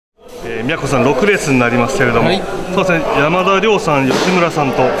宮古さん6レースになりますけれども、はい、そうですね、山田亮さん、吉村さ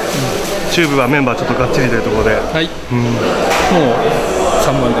んと、中部はメンバーちょっとがっちりというところで、はい、もう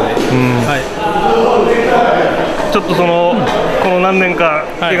3番手で、はい、ちょっとこの何年か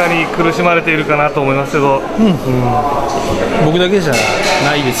怪我に苦しまれているかなと思いますけど、僕だけじゃ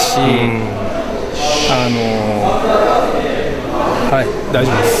ないですし、はい、大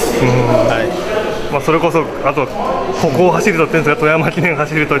丈夫です。まあそれこそあとここを走るとっていうんですか、富山記念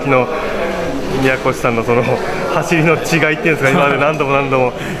走る時の宮越さんのその走りの違いっていうんですか、今まで何度も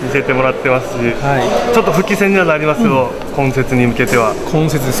見せてもらってますし、ちょっと復帰戦にはなりますけど、今節に向けては。今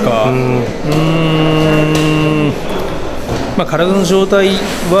節ですか。まあ体の状態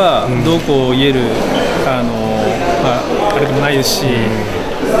はどうこう言えるあれでもないですし、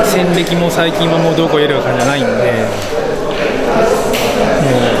戦歴も最近はもうどうこう言える感じじゃないんで、も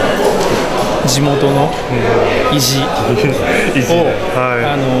う地元の意地を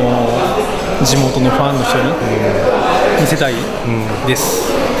地元のファンの人に見せたいで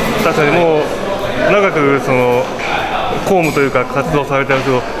す。確かにもう長く公務というか活動されてるけ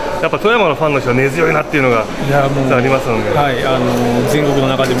ど、やっぱ富山のファンの人は根強いなっていうのがありますので、はい、全国の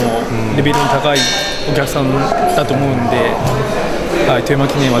中でもレベルの高いお客さんだと思うんで、はい、富山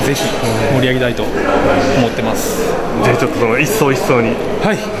記念はぜひ盛り上げたいと思ってます。ぜひちょっと一層一層に、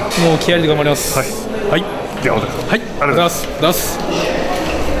はい、もう気合いで頑張ります。はい、ではまた。はい、ありがとうございます。